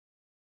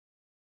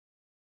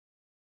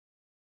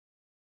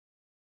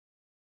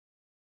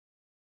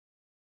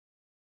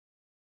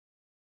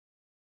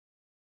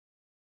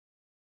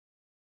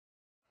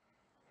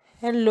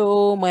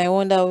Hello, my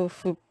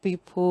wonderful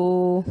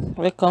people.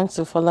 Welcome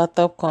to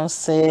Folatop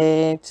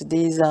Conceptz.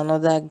 Today is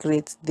another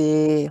great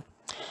day.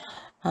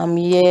 I'm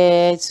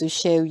here to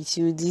share with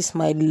you this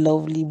my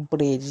lovely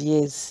bread.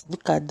 Yes,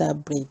 look at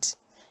that bread.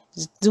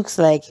 It looks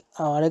like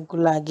our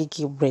regular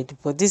gigi bread,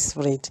 but this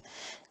bread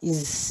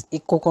is a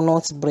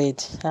coconut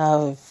bread.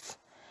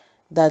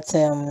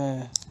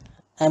 That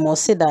I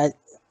must say that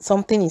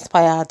something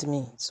inspired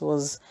me. It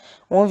was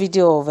one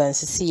video of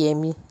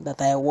CCME that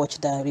I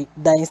watched that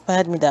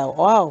inspired me that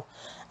wow,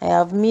 I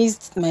have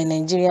missed my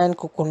Nigerian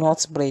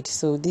coconut bread.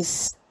 So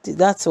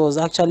that was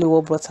actually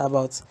what brought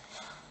about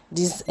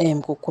this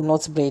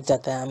coconut bread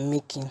that I am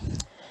making.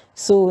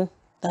 So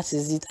that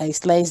is it. I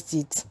sliced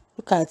it.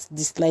 Look at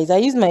the slice. I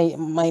used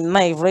my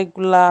knife,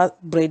 regular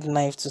bread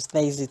knife, to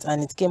slice it,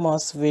 and it came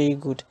out very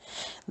good.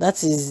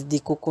 That is the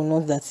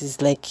coconut that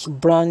is like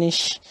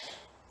brownish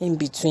in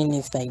between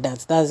it, like that.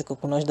 That's the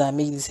coconut that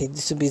makes it a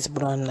little bit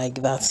brown like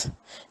that.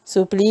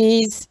 So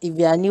please, if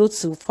you are new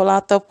to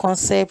Folatop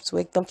Conceptz,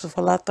 welcome to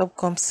Folatop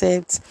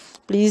Conceptz.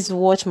 Please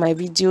watch my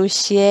video,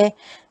 share,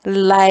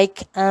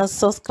 like, and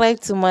subscribe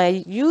to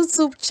my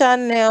YouTube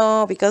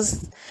channel,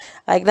 because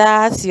like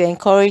that you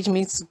encourage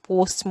me to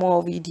post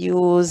more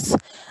videos,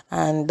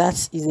 and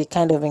that is a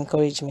kind of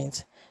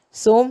encouragement.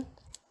 So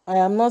I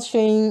am not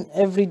showing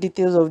every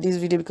details of this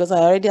video because I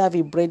already have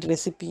a bread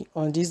recipe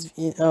on this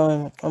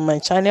on my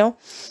channel,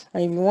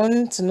 and if you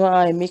want to know how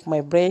I make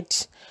my bread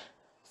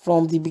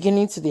from the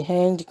beginning to the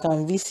end, you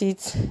can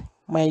visit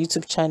my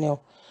YouTube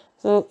channel.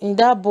 So in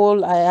that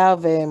bowl I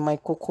have my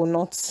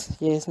coconut.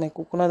 Yes, my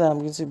coconut that I'm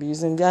going to be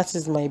using. That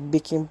is my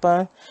baking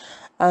pan,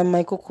 and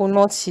my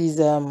coconut is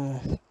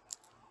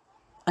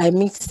I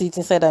mixed it.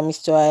 Inside a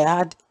mixture I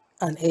had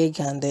an egg,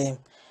 and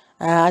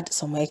I had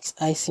some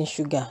icing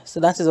sugar. So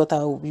that is what I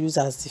will use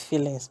as the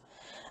fillings.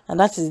 And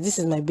this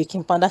is my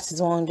baking pan. That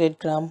is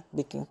 100-gram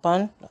baking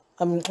pan.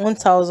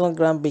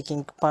 1000-gram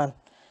baking pan.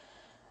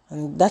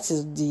 And that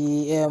is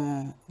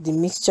the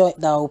mixture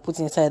that I will put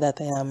inside that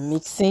I am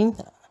mixing.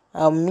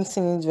 I'm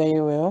mixing it very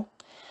well.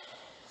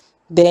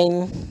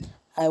 Then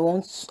I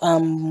want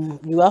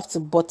you have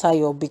to butter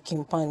your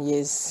baking pan.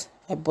 Yes,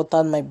 I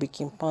buttered my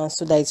baking pan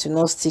so that it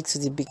will not stick to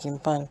the baking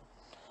pan.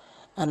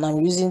 And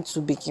I'm using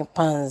two baking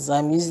pans.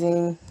 I'm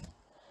using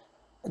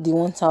the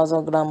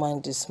 1000-gram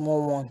and the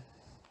small one.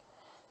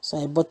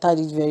 So I buttered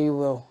it very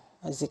well.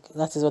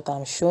 That is what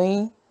I'm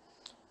showing,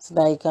 so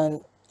that I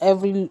can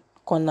every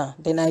corner.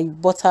 Then I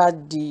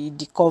buttered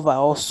the cover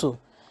also,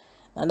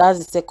 and that's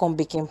the second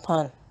baking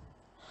pan.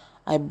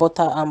 I have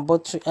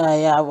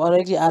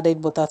already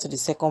added butter to the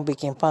second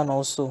baking pan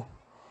also.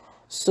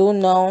 So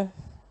now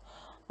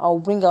I'll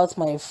bring out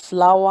my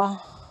flour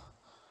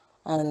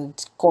and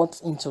cut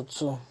into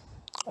two.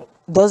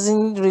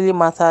 Doesn't really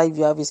matter if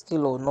you have a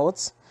scale or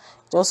not,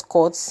 just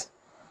cut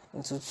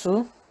into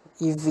two.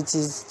 If it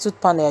is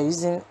tooth pan you are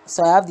using,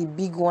 so I have the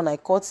big one, I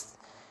cut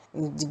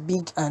in the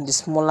big and the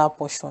smaller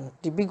portion.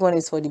 The big one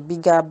is for the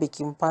bigger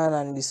baking pan,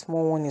 and the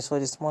small one is for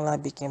the smaller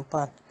baking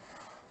pan.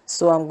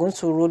 So I'm going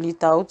to roll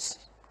it out.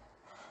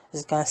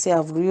 As you can see,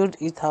 I've rolled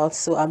it out.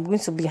 So I'm going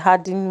to be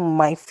adding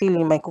my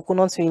filling, my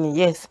coconut filling.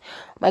 Yes,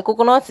 my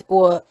coconut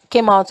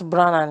came out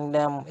brown and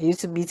a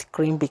little bit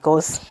cream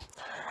because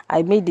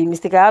I made the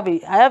mistake. I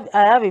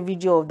have a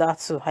video of that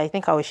too. I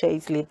think I will share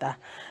it later.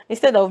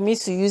 Instead of me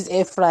to use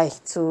air fry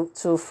to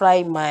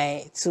fry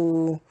my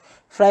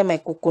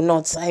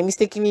coconuts, I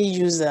mistakenly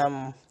use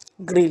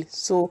grill.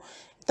 So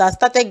it has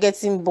started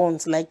getting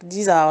burnt. Like,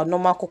 these are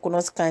normal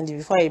coconut candy.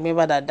 Before I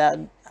remember that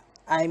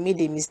I made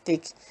a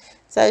mistake.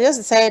 So I just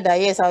decided that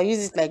yes, I'll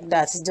use it like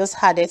that. It just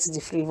added to the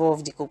flavor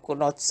of the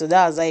coconut. So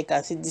that's why you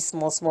can see these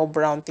small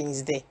brown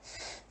things there.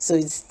 So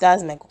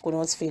that's my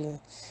coconut filling.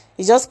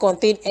 It just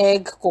contained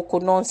egg,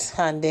 coconut,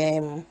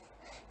 and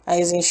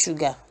icing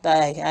sugar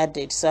that I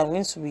added. So I'm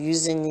going to be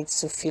using it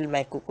to fill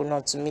my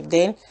coconut to make.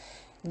 Then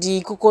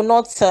the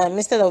coconut,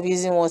 instead of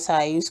using water,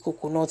 I use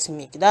coconut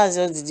milk. That's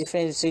just the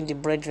difference between the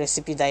bread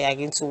recipe that you are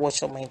going to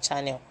watch on my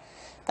channel.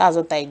 That's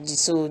what I did.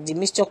 So the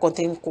mixture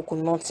contains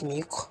coconut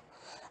milk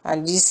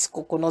and these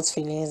coconut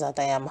fillings that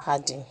I am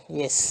adding.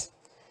 Yes.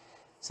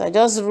 So I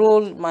just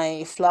roll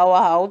my flour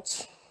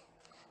out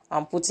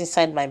and put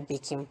inside my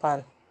baking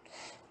pan.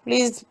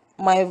 Please,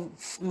 my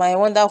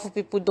wonderful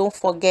people, don't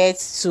forget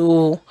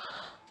to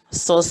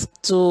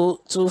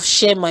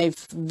share my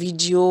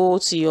video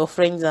to your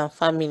friends and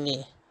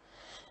family.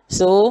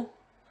 So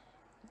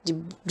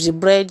the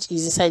bread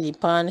is inside the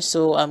pan,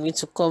 so I'm going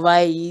to cover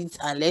it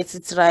and let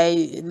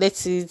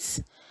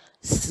it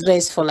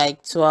rest for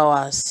like 2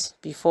 hours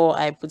before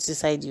I put it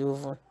inside the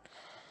oven.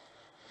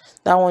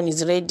 That one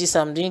is ready.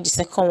 So I'm doing the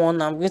second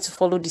one. I'm going to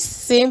follow the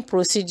same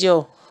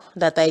procedure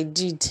that I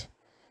did,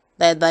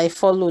 that I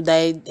followed,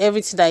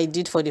 everything that I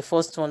did for the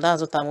first one.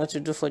 That's what I'm going to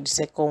do for the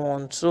second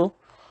one too.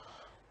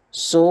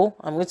 So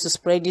I'm going to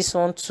spread this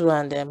one too,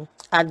 and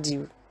add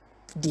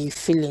the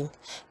filling.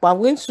 But I'm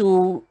going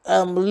to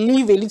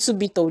leave a little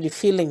bit of the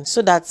filling,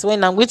 so that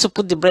when I'm going to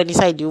put the bread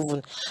inside the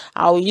oven,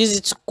 I'll use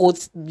it to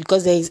coat,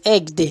 because there is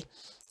egg there.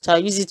 So I'll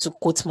use it to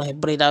coat my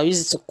bread. I'll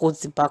use it to coat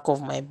the back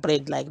of my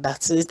bread like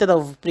that. So instead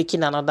of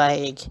breaking another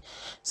egg,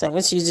 so I'm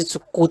going to use it to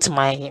coat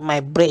my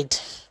bread.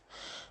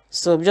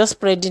 So I'm just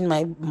spreading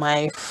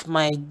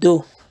my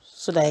dough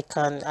so that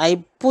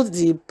I put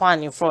the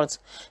pan in front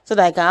so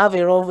that I can have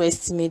a rough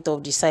estimate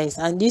of the size.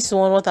 And this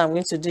one, what I'm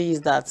going to do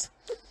is that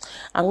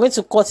I'm going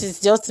to cut it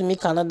just to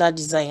make another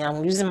design.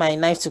 I'm using my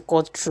knife to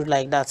cut through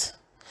like that.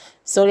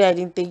 Sorry, I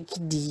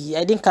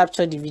didn't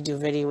capture the video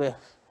very well.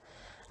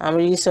 I'm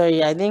really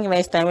sorry. I think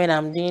next time when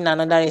I'm doing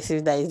another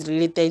recipe that is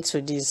related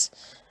to this,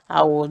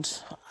 I would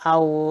I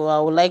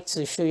would like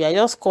to show you. I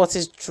just cut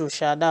it through,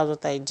 sure. That's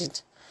what I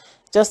did.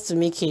 Just to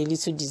make a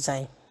little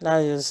design.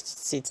 That's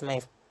just it,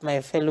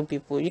 my fellow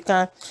people. You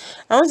can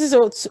I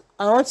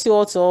want you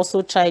all to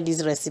also try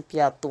this recipe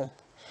at home.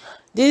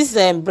 This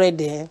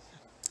bread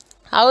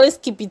I always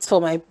keep it for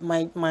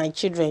my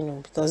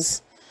children,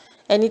 because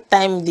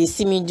anytime they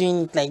see me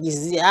doing it like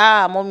this,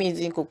 mommy is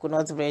doing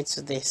coconut bread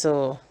today.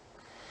 So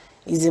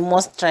it's a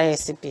must try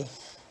recipe.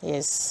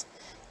 Yes,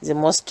 it's a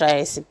must try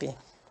recipe.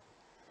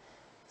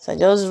 So I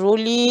just roll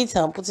it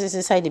and put it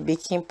inside the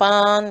baking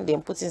pan,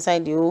 then put it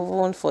inside the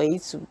oven for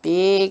it to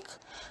bake.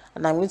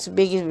 And I'm going to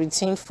bake it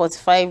between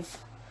 45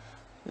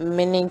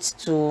 minutes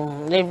to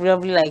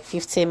roughly like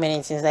 15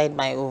 minutes inside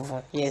my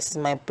oven. Yes,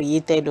 my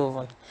preheated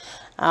oven.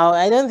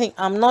 I don't think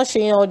I'm not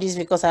showing all this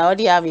because I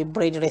already have a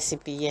bread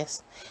recipe.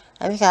 Yes,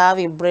 I think I have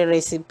a bread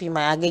recipe,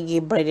 my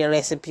agege bread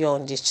recipe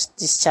on this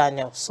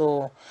channel.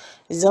 So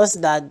it's just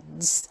that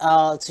this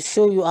to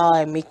show you how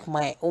I make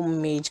my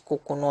homemade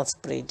coconut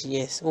bread.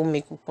 Yes,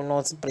 homemade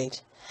coconut bread.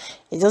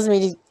 It just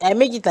made it, I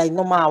make it like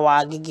normal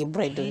our agege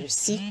bread. You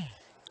see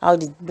how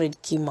the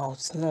bread came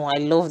out. No, I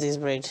love this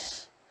bread.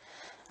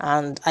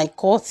 And I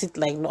cut it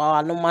like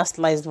our normal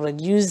sliced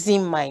bread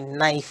using my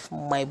knife,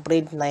 my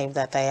bread knife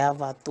that I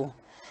have at home.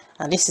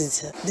 And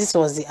this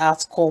was the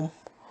outcome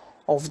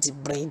of the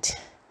bread,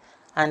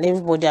 and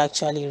everybody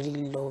actually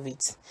really love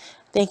it.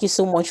 Thank you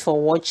so much for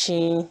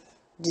watching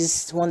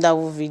this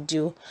wonderful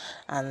video,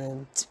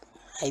 and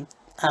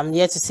I'm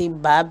here to say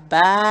bye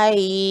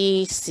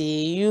bye.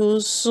 See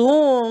you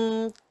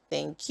soon.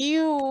 Thank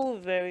you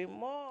very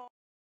much.